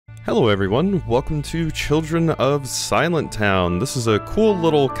Hello everyone, welcome to Children of Silentown. This is a cool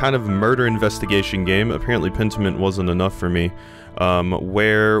little kind of murder investigation game. Apparently Pentiment wasn't enough for me.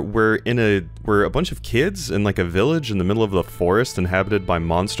 Where we're a bunch of kids in like a village in the middle of the forest inhabited by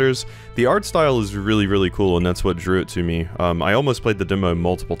monsters. The art style is really cool and that's what drew it to me. I almost played the demo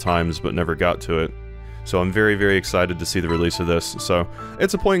multiple times but never got to it. So I'm very excited to see the release of this. So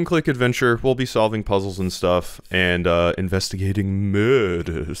it's a point-and-click adventure. We'll be solving puzzles and stuff, and investigating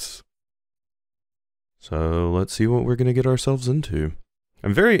murders. So let's see what we're gonna get ourselves into.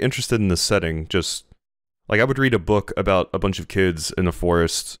 I'm very interested in the setting. Just like I would read a book about a bunch of kids in a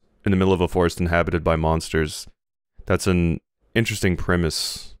forest, in the middle of a forest inhabited by monsters. That's an interesting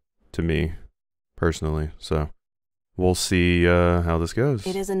premise to me, personally. So we'll see how this goes.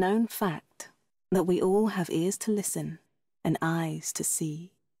 It is a known fact that we all have ears to listen and eyes to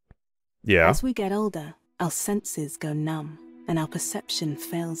see. Yeah. As we get older, our senses go numb and our perception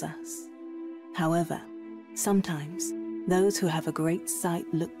fails us. However, sometimes those who have a great sight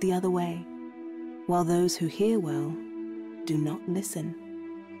look the other way, while those who hear well do not listen.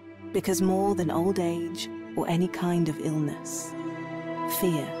 Because more than old age or any kind of illness,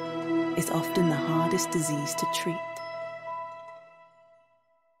 fear is often the hardest disease to treat.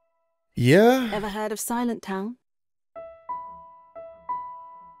 Yeah. Ever heard of Silentown?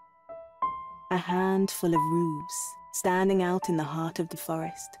 A handful of roofs standing out in the heart of the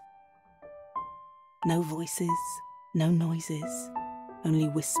forest. No voices, no noises, only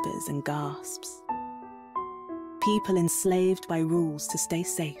whispers and gasps. People enslaved by rules to stay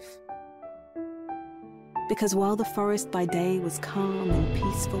safe. Because while the forest by day was calm and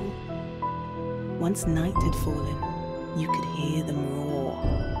peaceful, once night had fallen, you could hear them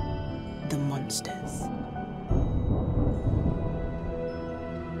roar. The monsters.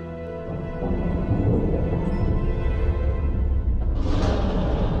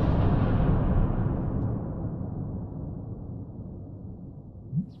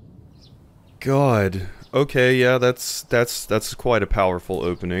 God. Okay, yeah, that's quite a powerful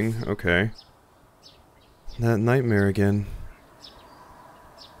opening. Okay. That nightmare again.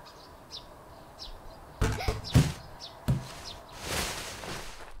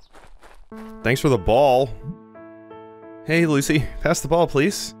 Thanks for the ball. Hey, Lucy, pass the ball,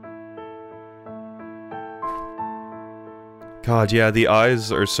 please. God, yeah, the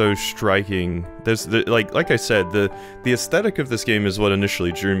eyes are so striking. Like I said, the aesthetic of this game is what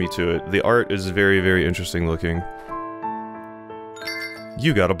initially drew me to it. The art is very interesting looking.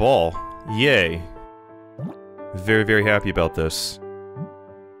 You got a ball. Yay. Very happy about this.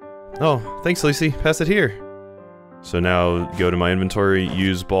 Oh, thanks, Lucy. Pass it here. So now, go to my inventory,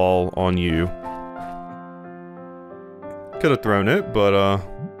 use ball on you. Could have thrown it, but,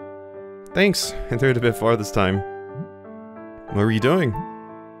 thanks. I threw it a bit far this time. What were you doing?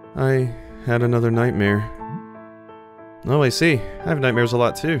 I had another nightmare. Oh, I see. I have nightmares a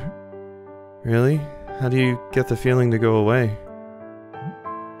lot, too. Really? How do you get the feeling to go away?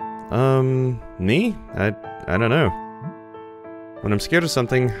 Me? I don't know. When I'm scared of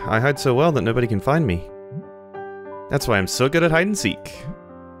something, I hide so well that nobody can find me. That's why I'm so good at hide and seek.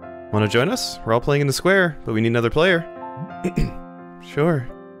 Wanna join us? We're all playing in the square, but we need another player. Sure.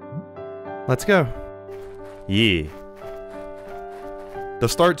 Let's go. Yeah. The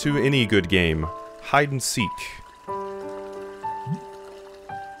start to any good game. Hide and seek.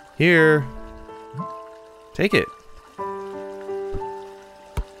 Here. Take it.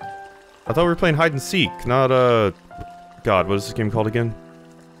 I thought we were playing hide and seek, not, God, what is this game called again?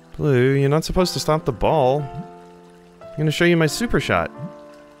 Blue, you're not supposed to stomp the ball. I'm gonna show you my super shot.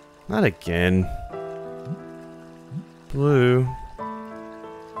 Not again. Blue.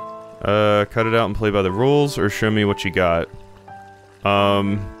 Cut it out and play by the rules, or show me what you got.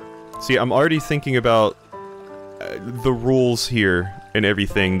 See, I'm already thinking about the rules here and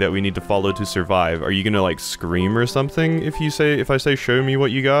everything that we need to follow to survive. Are you gonna, like, scream or something if I say show me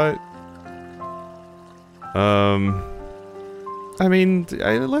what you got? I mean,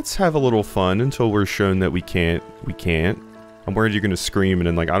 let's have a little fun until we're shown that we can't. I'm worried you're gonna scream and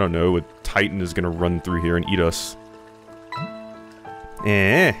then, like, I don't know, a titan is gonna run through here and eat us.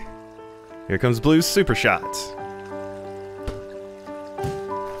 Here comes Blue's super shot.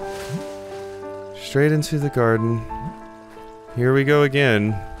 Straight into the garden. Here we go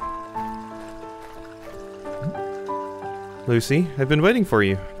again. Lucy, I've been waiting for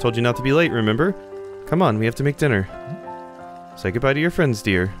you. Told you not to be late, remember? Come on, we have to make dinner. Say goodbye to your friends,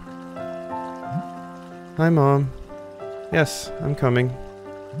 dear. Hi, Mom. Yes, I'm coming.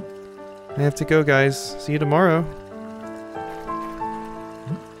 I have to go, guys. See you tomorrow.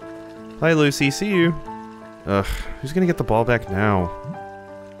 Bye, Lucy. See you. Ugh, who's gonna get the ball back now?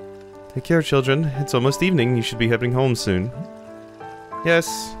 Take care, children. It's almost evening. You should be heading home soon.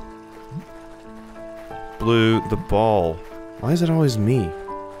 Yes. Blue, the ball. Why is it always me?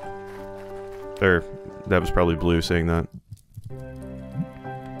 There. That was probably Blue saying that.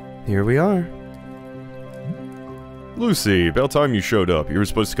 Here we are. Lucy, about time you showed up. You were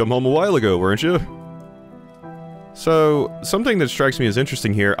supposed to come home a while ago, weren't you? So, something that strikes me as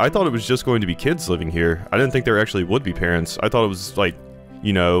interesting here, I thought it was just going to be kids living here. I didn't think there actually would be parents. I thought it was like,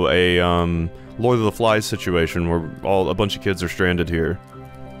 you know, a Lord of the Flies situation where a bunch of kids are stranded here.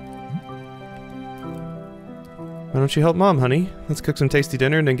 Why don't you help Mom, honey? Let's cook some tasty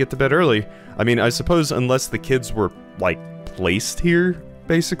dinner and then get to bed early. I mean, I suppose unless the kids were, like, placed here,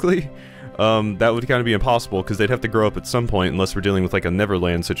 basically, that would kind of be impossible, because they'd have to grow up at some point unless we're dealing with, like, a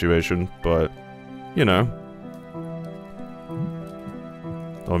Neverland situation, but, you know.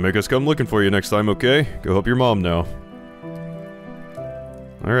 Don't make us come looking for you next time, okay? Go help your mom now.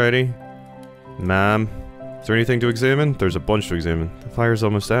 Alrighty. Ma'am, is there anything to examine? There's a bunch to examine. The fire's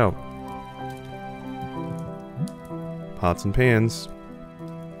almost out. Pots and pans.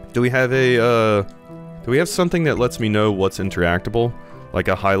 Do we have a, do we have something that lets me know what's interactable? Like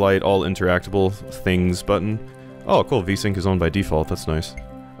a highlight all interactable things button? Oh, cool. VSync is on by default. That's nice.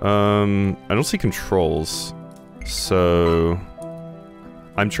 I don't see controls. So...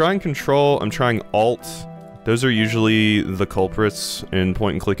 I'm trying Control, I'm trying Alt. Those are usually the culprits in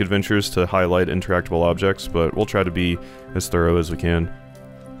point-and-click adventures to highlight interactable objects, but we'll try to be as thorough as we can.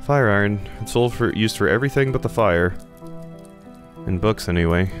 Fire iron. It's all used for everything but the fire. In books,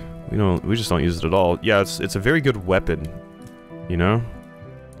 anyway. We just don't use it at all. Yeah, it's a very good weapon. You know?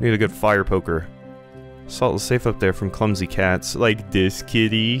 Need a good fire poker. Salt is safe up there from clumsy cats. Like this,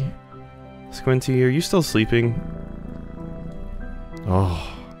 kitty. Squinty, are you still sleeping?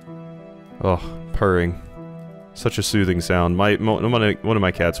 Oh. Oh, purring. Such a soothing sound. One of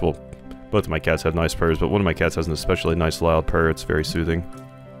my cats, well, both of my cats have nice purrs, but one of my cats has an especially nice loud purr. It's very soothing.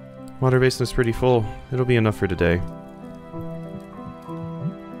 Water basin is pretty full. It'll be enough for today.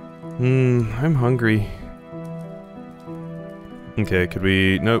 I'm hungry. Okay, could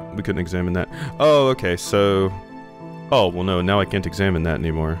we... Nope, we couldn't examine that. Oh, okay, so... Oh, well no, now I can't examine that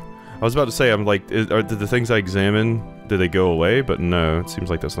anymore. I was about to say, I'm like, did the things I examine, did they go away? But no, it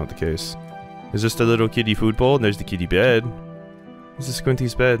seems like that's not the case. There's just a little kitty food bowl, and there's the kitty bed. This is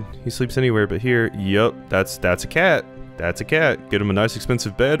Squinty's bed. He sleeps anywhere but here. Yup, that's a cat. That's a cat. Get him a nice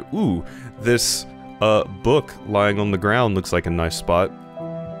expensive bed. Ooh, this, book lying on the ground looks like a nice spot.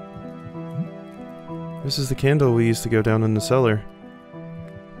 This is the candle we used to go down in the cellar.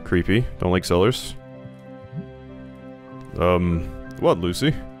 Creepy. Don't like cellars. What,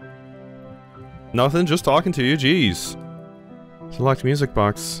 Lucy? Nothing, just talking to you, jeez. It's a locked music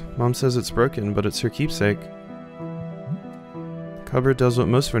box. Mom says it's broken, but it's her keepsake. The cupboard does what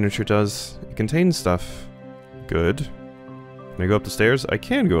most furniture does. It contains stuff. Good. Can I go up the stairs? I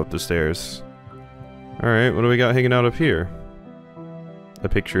can go up the stairs. Alright, what do we got hanging out up here? A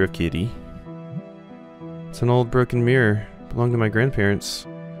picture of Kitty. It's an old broken mirror. Belonged to my grandparents.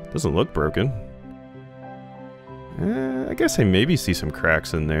 Doesn't look broken. I guess I maybe see some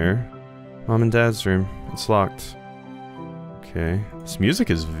cracks in there. Mom and Dad's room. It's locked. Okay. This music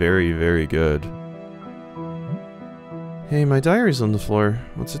is very, very good. Hey, my diary's on the floor.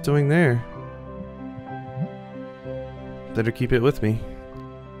 What's it doing there? Better keep it with me.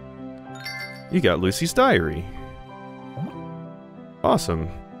 You got Lucy's diary. Awesome.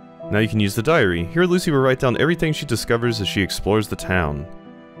 Now you can use the diary. Here Lucy will write down everything she discovers as she explores the town.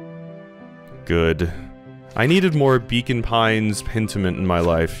 Good. I needed more Beacon Pines Pentiment in my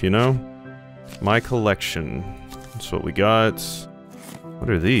life, you know? My collection. That's what we got. What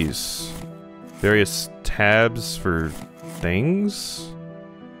are these? Various tabs for things?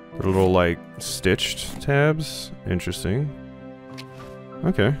 They're little, like, stitched tabs? Interesting.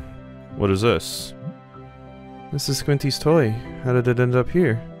 Okay. What is this? This is Squinty's toy. How did it end up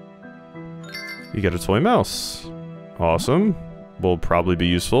here? You got a toy mouse. Awesome. Will probably be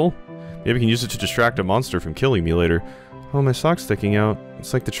useful. Maybe we can use it to distract a monster from killing me later. Oh, my sock's sticking out.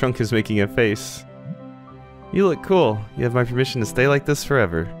 It's like the trunk is making a face. You look cool. You have my permission to stay like this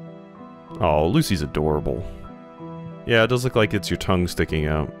forever. Oh, Lucy's adorable. Yeah, it does look like it's your tongue sticking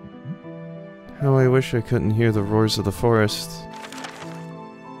out. How I wish I couldn't hear the roars of the forest.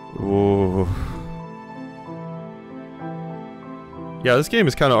 Ooh. Yeah, this game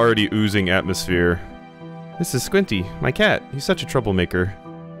is kind of already oozing atmosphere. This is Squinty, my cat. He's such a troublemaker.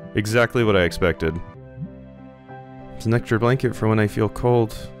 Exactly what I expected. It's an extra blanket for when I feel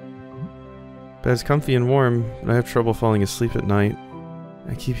cold. Bed's comfy and warm, but I have trouble falling asleep at night.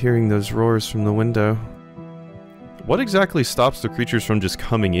 I keep hearing those roars from the window. What exactly stops the creatures from just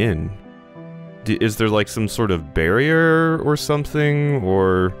coming in? Is there like some sort of barrier or something?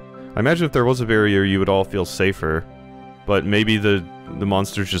 Or... I imagine if there was a barrier, you would all feel safer. But maybe the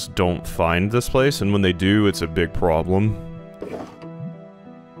monsters just don't find this place, and when they do, it's a big problem.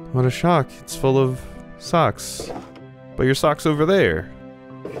 What a shock. It's full of socks. But your sock's over there.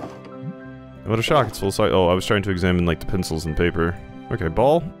 What a shock. It's full of socks. Oh, I was trying to examine, like, the pencils and paper. Okay,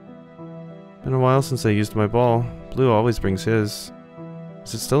 ball. Been a while since I used my ball. Blue always brings his.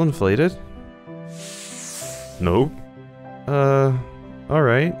 Is it still inflated? Nope.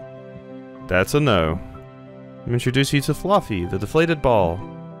 Alright. That's a no. I'm introduce you to Fluffy, the deflated ball.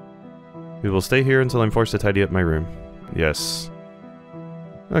 We will stay here until I'm forced to tidy up my room. Yes.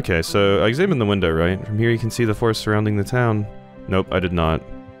 Okay, so I examined the window, right? From here you can see the forest surrounding the town. Nope, I did not.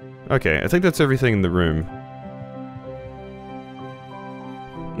 Okay, I think that's everything in the room.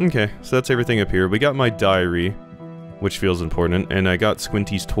 Okay, so that's everything up here. We got my diary, which feels important, and I got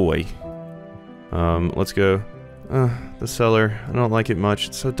Squinty's toy. Let's go. The cellar. I don't like it much.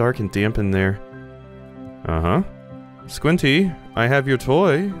 It's so dark and damp in there. Uh-huh. Squinty, I have your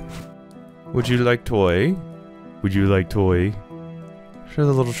toy. Would you like toy? Would you like toy? Sure,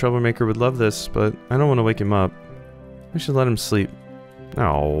 the little troublemaker would love this, but I don't want to wake him up. I should let him sleep.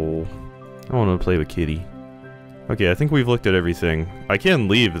 Oh, I want to play with Kitty. Okay, I think we've looked at everything. I can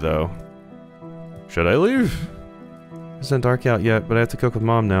leave, though. Should I leave? It's not dark out yet, but I have to cook with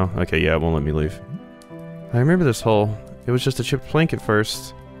Mom now. Okay, yeah, it won't let me leave. I remember this hole. It was just a chipped plank at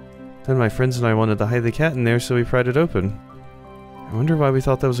first. Then my friends and I wanted to hide the cat in there, so we pried it open. I wonder why we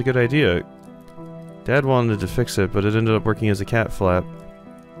thought that was a good idea. Dad wanted to fix it, but it ended up working as a cat flap.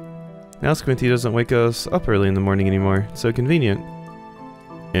 Now Squinty doesn't wake us up early in the morning anymore. It's so convenient.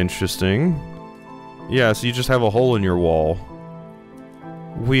 Interesting. Yeah, so you just have a hole in your wall.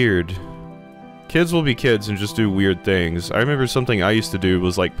 Weird. Kids will be kids and just do weird things. I remember something I used to do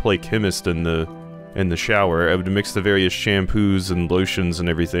was like play chemist in the shower. I would mix the various shampoos and lotions and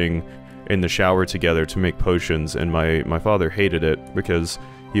everything in the shower together to make potions, and my father hated it because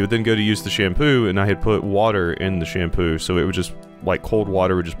he would then go to use the shampoo and I had put water in the shampoo, so it would just, like, cold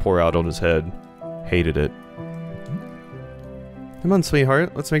water would just pour out on his head. Hated it. Come on,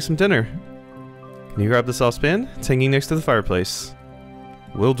 sweetheart, let's make some dinner. Can you grab the saucepan? It's hanging next to the fireplace.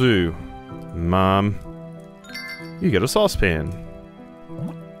 Will do. Mom. You get a saucepan.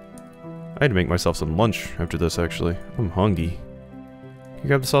 I had to make myself some lunch after this, actually. I'm hungry. Can you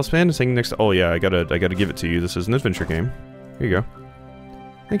grab the saucepan? It's hanging next to— oh yeah, I gotta give it to you. This is an adventure game. Here you go.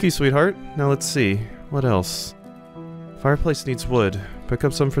 Thank you, sweetheart. Now let's see. What else? Fireplace needs wood. Pick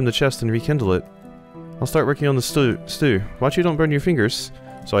up some from the chest and rekindle it. I'll start working on the stew. Watch you don't burn your fingers.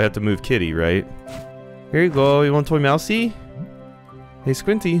 So I have to move Kitty, right? Here you go. You want toy mousey? Hey,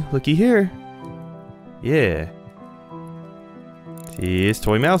 Squinty, looky here. Yeah. Here's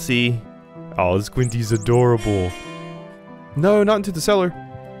toy mousey. Oh, Squinty's adorable. No, not into the cellar.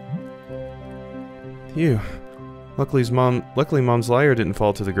 Phew. Luckily Mom's lyre didn't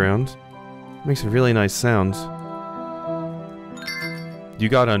fall to the ground. It makes a really nice sound. You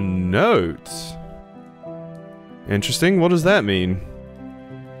got a note. Interesting. What does that mean?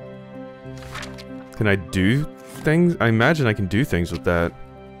 Can I do things? I imagine I can do things with that.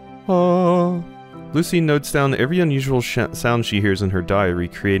 Oh. Lucy notes down every unusual sound she hears in her diary,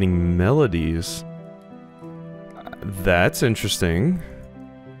 creating melodies. That's interesting.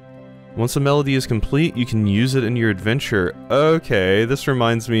 Once a melody is complete, you can use it in your adventure. Okay, this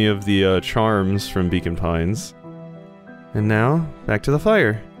reminds me of the charms from Beacon Pines. And now, back to the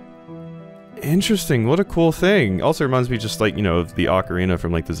fire. Interesting, what a cool thing. Also reminds me just like, you know, of the ocarina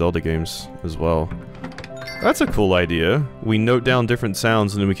from like the Zelda games as well. That's a cool idea. We note down different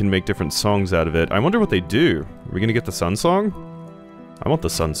sounds and then we can make different songs out of it. I wonder what they do. Are we gonna get the Sun Song? I want the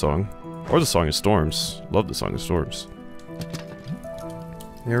Sun Song. Or the Song of Storms. Love the Song of Storms.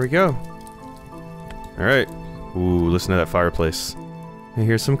 There we go. Alright. Ooh, listen to that fireplace. I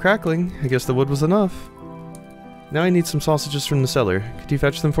hear some crackling. I guess the wood was enough. Now I need some sausages from the cellar. Could you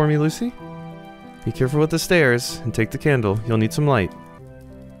fetch them for me, Lucy? Be careful with the stairs, and take the candle. You'll need some light.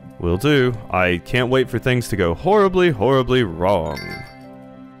 Will do. I can't wait for things to go horribly, horribly wrong.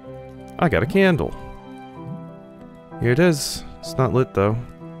 I got a candle. Here it is. It's not lit, though.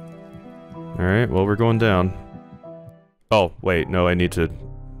 Alright, well, we're going down. Oh, wait, no, I need to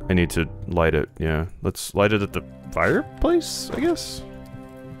light it, yeah. Let's light it at the fireplace, I guess?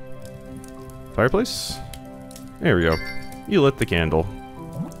 Fireplace? There we go. You lit the candle.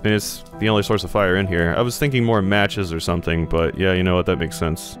 And it's the only source of fire in here. I was thinking more matches or something, but yeah, you know what, that makes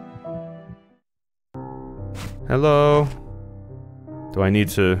sense. Hello? Do I need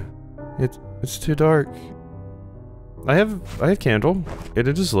to... It's too dark. I have candle. It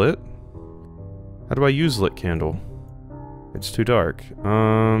is lit. How do I use lit candle? It's too dark.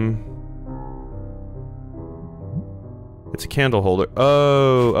 It's a candle holder.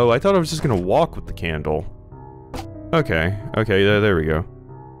 Oh, I thought I was just gonna walk with the candle. Okay, there we go.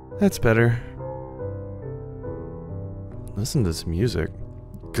 That's better. Listen to this music.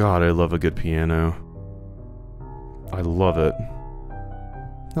 God, I love a good piano. I love it.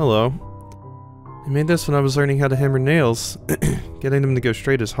 Hello. I made this when I was learning how to hammer nails. Getting them to go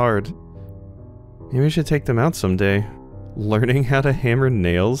straight is hard. Maybe we should take them out someday. Learning how to hammer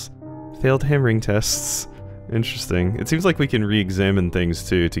nails? Failed hammering tests. Interesting. It seems like we can re-examine things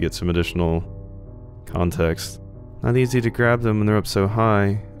too to get some additional context. Not easy to grab them when they're up so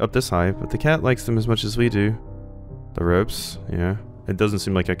high. Up this high, but the cat likes them as much as we do. The ropes? Yeah. It doesn't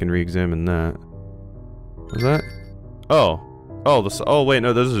seem like I can re-examine that. Was that? Oh. Oh, oh wait,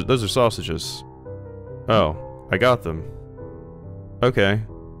 no, those are sausages. Oh, I got them. Okay.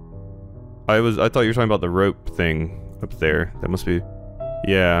 I thought you were talking about the rope thing up there. That must be...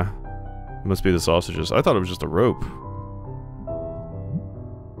 Yeah. It must be the sausages. I thought it was just a rope.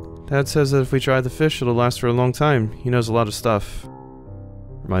 Dad says that if we try the fish, it'll last for a long time. He knows a lot of stuff.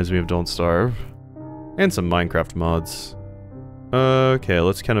 Reminds me of Don't Starve. And some Minecraft mods. Okay,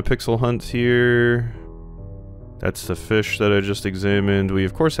 let's kind of pixel hunt here. That's the fish that I just examined. We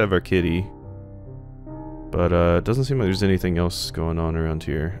of course have our kitty. But it doesn't seem like there's anything else going on around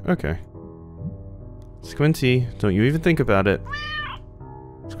here. Okay. Squinty, don't you even think about it.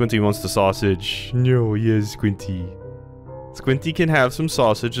 Squinty wants the sausage. No, yes, Squinty. Squinty can have some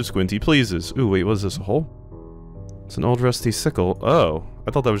sausage if Squinty pleases. Ooh, wait, what is this, a hole? It's an old rusty sickle. Oh,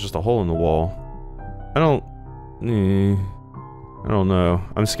 I thought that was just a hole in the wall. I don't know.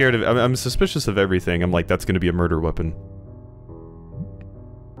 I'm scared of... I'm suspicious of everything. I'm like, that's gonna be a murder weapon.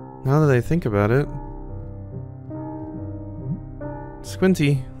 Now that I think about it...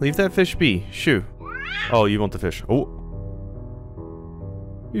 Squinty, leave that fish be. Shoo. Oh, you want the fish. Oh.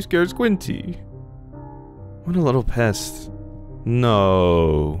 You scared Squinty. What a little pest.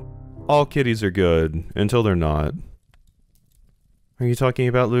 No. All kitties are good, until they're not. Are you talking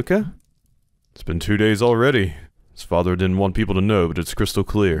about Luca? It's been 2 days already. His father didn't want people to know, but it's crystal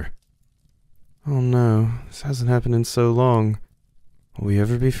clear. Oh no, this hasn't happened in so long. Will we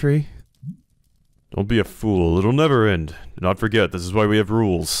ever be free? Don't be a fool, it'll never end. Do not forget, this is why we have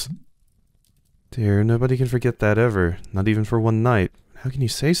rules. Dear, nobody can forget that ever, not even for one night. How can you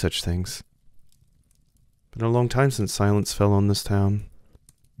say such things? Been a long time since silence fell on this town.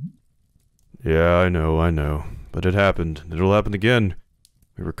 Yeah, I know. But it happened, and it'll happen again.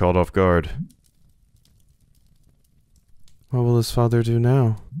 We were caught off guard. What will his father do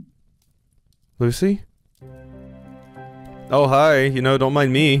now? Lucy? Oh, hi. You know, don't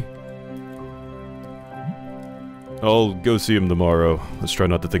mind me. I'll go see him tomorrow. Let's try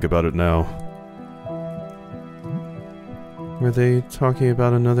not to think about it now. Were they talking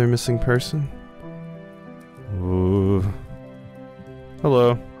about another missing person? Ooh.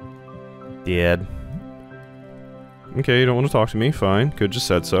 Hello. Dad. Okay, you don't want to talk to me. Fine. Could just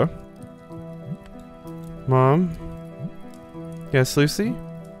said so. Mom? Yes, Lucy?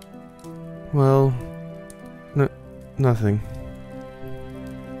 Well... nothing.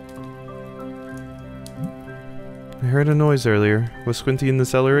 I heard a noise earlier. Was Squinty in the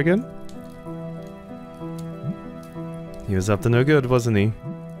cellar again? He was up to no good, wasn't he?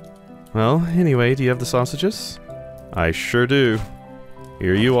 Well, anyway, do you have the sausages? I sure do.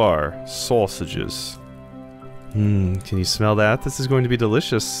 Here you are. Sausages. Can you smell that? This is going to be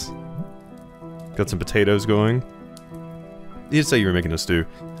delicious. Got some potatoes going. You did say you were making a stew.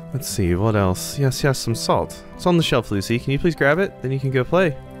 Let's see, what else? Yes, some salt. It's on the shelf, Lucy. Can you please grab it? Then you can go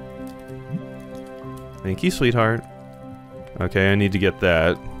play. Thank you, sweetheart. Okay, I need to get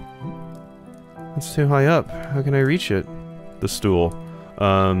that. It's too high up. How can I reach it? The stool.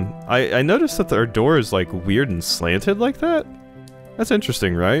 I noticed that our door is like weird and slanted like that. That's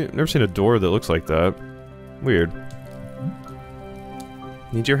interesting, right? I've never seen a door that looks like that. Weird.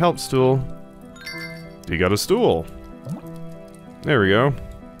 Need your help, stool. You got a stool. There we go.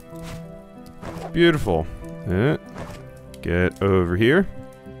 Beautiful. Get over here.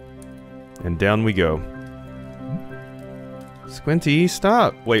 And down we go. Squinty,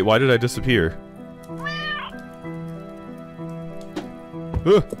 stop! Wait, why did I disappear?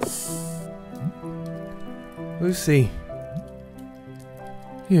 Lucy.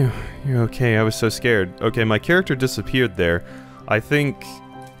 You're okay, I was so scared. Okay, my character disappeared there. I think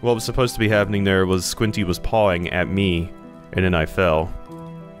what was supposed to be happening there was Squinty was pawing at me, and then I fell.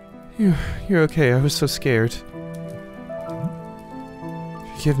 You're okay, I was so scared.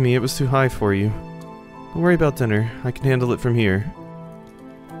 Forgive me, it was too high for you. Don't worry about dinner. I can handle it from here.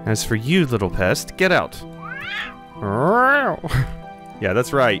 As for you, little pest, get out. Yeah,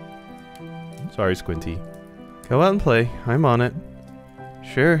 that's right. Sorry, Squinty. Go out and play. I'm on it.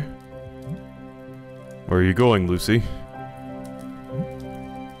 Sure. Where are you going, Lucy?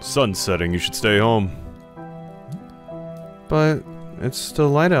 Sun's setting. You should stay home. But it's still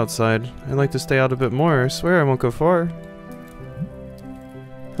light outside. I'd like to stay out a bit more. I swear I won't go far.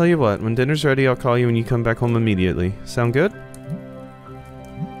 Tell you what, when dinner's ready, I'll call you when you come back home immediately. Sound good?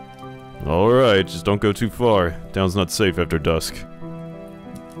 Alright, just don't go too far. Town's not safe after dusk.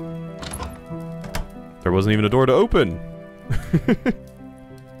 There wasn't even a door to open!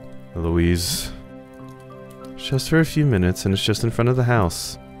 Eloise. It's just for a few minutes, and it's just in front of the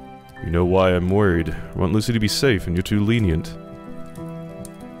house. You know why I'm worried. I want Lucy to be safe, and you're too lenient.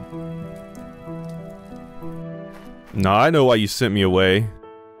 Nah, I know why you sent me away. You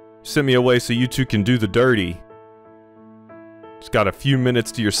sent me away so you two can do the dirty. Just got a few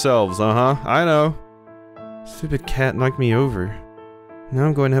minutes to yourselves, uh-huh. I know. Stupid cat knocked me over. Now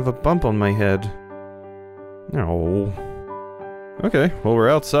I'm going to have a bump on my head. No. Okay, well we're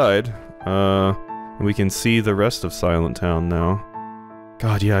outside. And we can see the rest of Silentown now.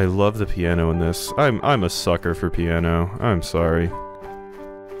 God, yeah, I love the piano in this. I'm a sucker for piano. I'm sorry.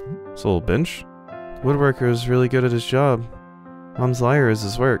 This little bench? The woodworker is really good at his job. Mom's lyre is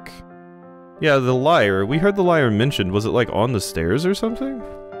his work. Yeah, the lyre. We heard the lyre mentioned. Was it like on the stairs or something?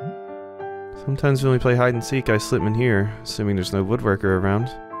 Sometimes when we play hide and seek, I slip in here, assuming there's no woodworker around.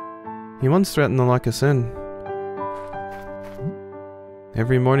 He once threatened to lock us in.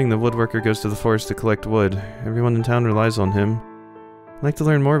 Every morning the woodworker goes to the forest to collect wood. Everyone in town relies on him. I'd like to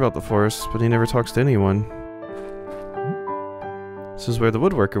learn more about the forest, but he never talks to anyone. This is where the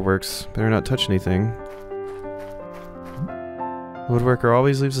woodworker works. Better not touch anything. The woodworker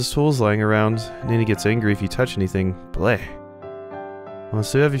always leaves his tools lying around, and then he gets angry if you touch anything. Bleh. Well,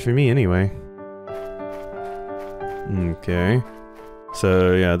 it's too heavy for me anyway. Okay.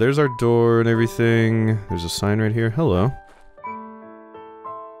 So, yeah, there's our door and everything. There's a sign right here. Hello.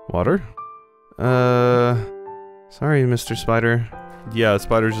 Water? Sorry, Mr. Spider. Yeah, the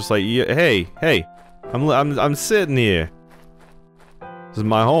spider's just like, yeah, hey, I'm sitting here. This is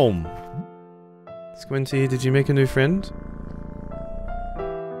my home. Squinty, did you make a new friend?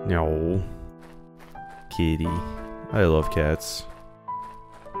 No. Kitty. I love cats.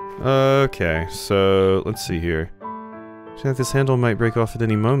 Okay, so let's see here. Looks like this handle might break off at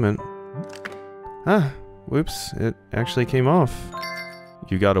any moment. Ah, whoops, it actually came off.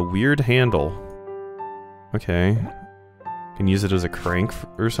 You got a weird handle. Okay. Can use it as a crank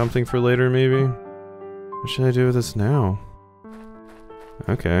or something for later, maybe? What should I do with this now?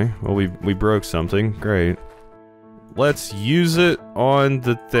 Okay, well we broke something. Great. Let's use it on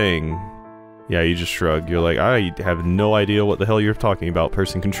the thing. Yeah, you just shrug. You're like, I have no idea what the hell you're talking about,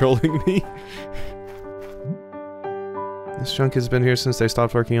 person controlling me. This junk has been here since they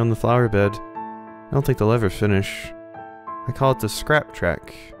stopped working on the flower bed. I don't think they'll ever finish. I call it the scrap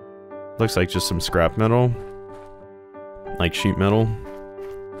track. Looks like just some scrap metal. Like sheet metal.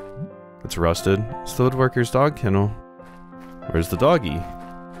 It's rusted. It's the woodworker's dog kennel. Where's the doggy?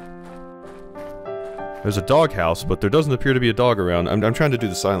 There's a dog house, but there doesn't appear to be a dog around. I'm trying to do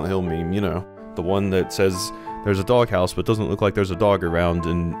the Silent Hill meme, you know. The one that says there's a dog house, but doesn't look like there's a dog around,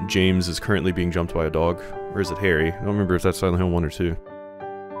 and James is currently being jumped by a dog. Or is it Harry? I don't remember if that's Silent Hill 1 or 2.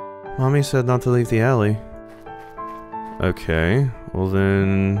 Mommy said not to leave the alley. Okay, well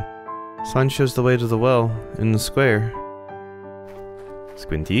then... Sign shows the way to the well, in the square.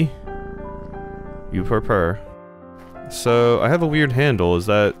 Squinty? You purr. So, I have a weird handle. Is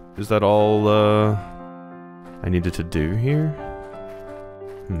that all, I needed to do here?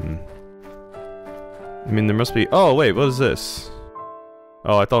 I mean, there must be... Oh, wait, what is this?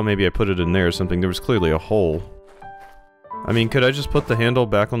 Oh, I thought maybe I put it in there or something. There was clearly a hole. I mean, could I just put the handle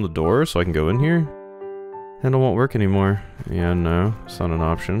back on the door so I can go in here? Handle won't work anymore. Yeah, no, it's not an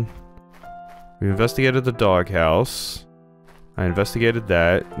option. We investigated the doghouse. I investigated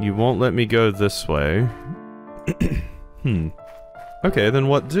that. You won't let me go this way. Okay, then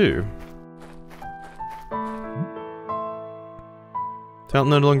what do? Fountain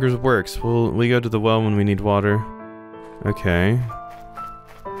no longer works. We go to the well when we need water. Okay.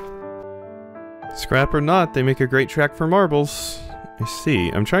 Scrap or not, they make a great track for marbles. I see.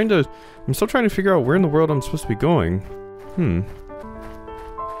 I'm still trying to figure out where in the world I'm supposed to be going.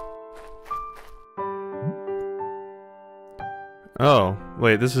 Oh,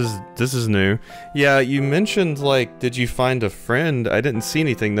 wait, this is new. Yeah, you mentioned, like, did you find a friend? I didn't see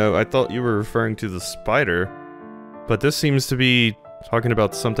anything, though. I thought you were referring to the spider. But this seems to be talking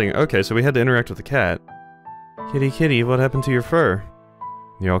about something... Okay, so we had to interact with the cat. Kitty, kitty, what happened to your fur?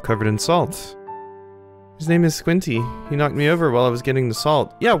 You're all covered in salt. His name is Squinty. He knocked me over while I was getting the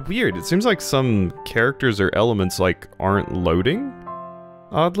salt. Yeah, weird. It seems like some characters or elements, like, aren't loading?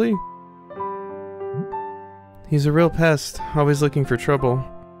 Oddly. He's a real pest, always looking for trouble.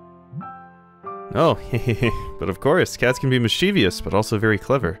 Oh, hehehe. But of course, cats can be mischievous, but also very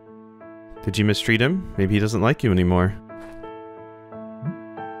clever. Did you mistreat him? Maybe he doesn't like you anymore.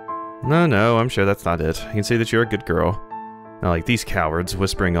 No, I'm sure that's not it. I can see that you're a good girl. Not like these cowards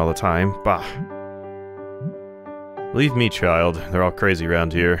whispering all the time. Bah. Leave me, child. They're all crazy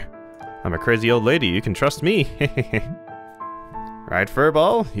around here. I'm a crazy old lady. You can trust me. Right,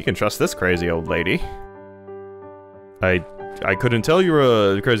 Furball? You can trust this crazy old lady. I couldn't tell you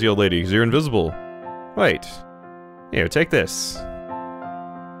were a crazy old lady because you're invisible. Wait. Here, take this.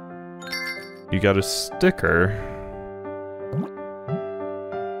 You got a sticker.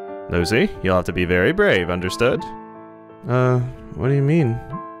 Lucy, you'll have to be very brave, understood? What do you mean?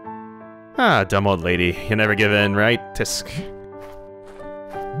 Ah, dumb old lady. You never give in, right? Tisk.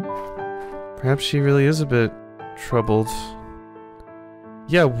 Perhaps she really is a bit troubled.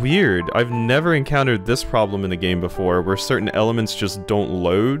 Yeah, weird. I've never encountered this problem in the game before, where certain elements just don't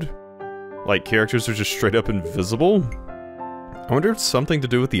load. Like, characters are just straight up invisible. I wonder if it's something to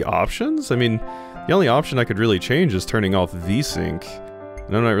do with the options? I mean, the only option I could really change is turning off VSync.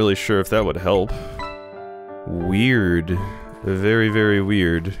 And I'm not really sure if that would help. Weird. Very, very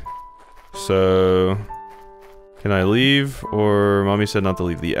weird. So... can I leave? Or Mommy said not to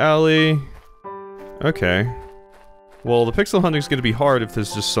leave the alley. Okay. Well, the pixel hunting's gonna be hard if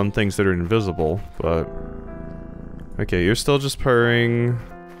there's just some things that are invisible, but... okay, you're still just purring.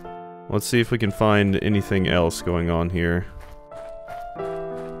 Let's see if we can find anything else going on here.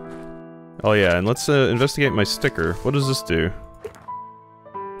 Oh yeah, and let's investigate my sticker. What does this do?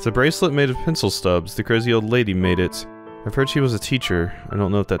 It's a bracelet made of pencil stubs. The crazy old lady made it. I've heard she was a teacher. I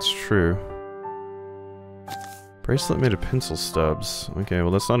don't know if that's true. Bracelet made of pencil stubs. Okay,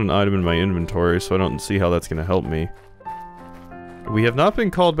 well that's not an item in my inventory, so I don't see how that's gonna help me. We have not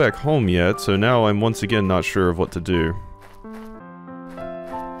been called back home yet, so now I'm once again not sure of what to do.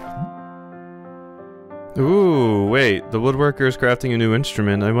 Ooh, wait, the woodworker is crafting a new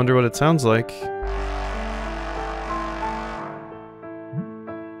instrument. I wonder what it sounds like.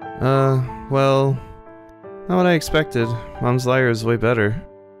 Well, not what I expected. Mom's lyre is way better.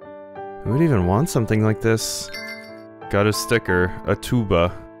 Who would even want something like this? Got a sticker, a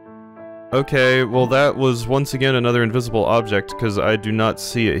tuba. Okay, well that was once again another invisible object, because I do not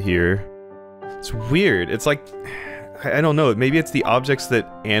see it here. It's weird, it's like... I don't know, maybe it's the objects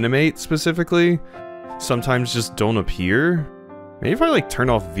that animate specifically, sometimes just don't appear? Maybe if I like turn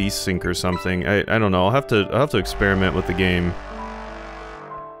off VSync or something, I don't know, I'll have to experiment with the game.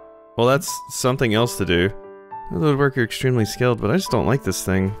 Well, that's something else to do. The woodworker extremely skilled, but I just don't like this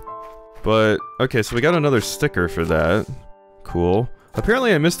thing. But, okay, so we got another sticker for that. Cool.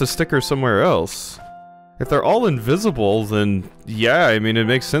 Apparently I missed a sticker somewhere else. If they're all invisible, then yeah, I mean, it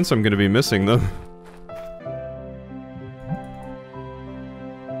makes sense I'm gonna be missing them.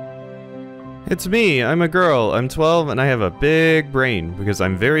 It's me, I'm a girl, I'm 12, and I have a big brain, because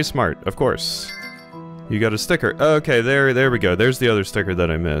I'm very smart, of course. You got a sticker. Okay, there we go. There's the other sticker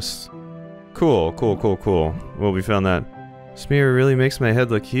that I missed. Cool. Well, we found that. This mirror really makes my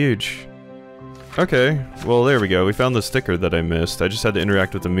head look huge. Okay, well there we go. We found the sticker that I missed. I just had to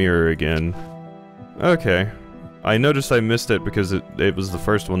interact with the mirror again. Okay. I noticed I missed it because it was the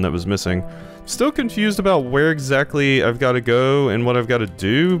first one that was missing. Still confused about where exactly I've got to go and what I've got to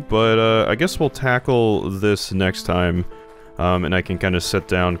do, but I guess we'll tackle this next time. And I can kind of sit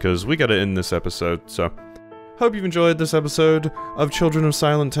down because we got to end this episode, so... hope you've enjoyed this episode of Children of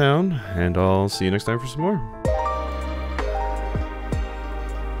Silentown, and I'll see you next time for some more.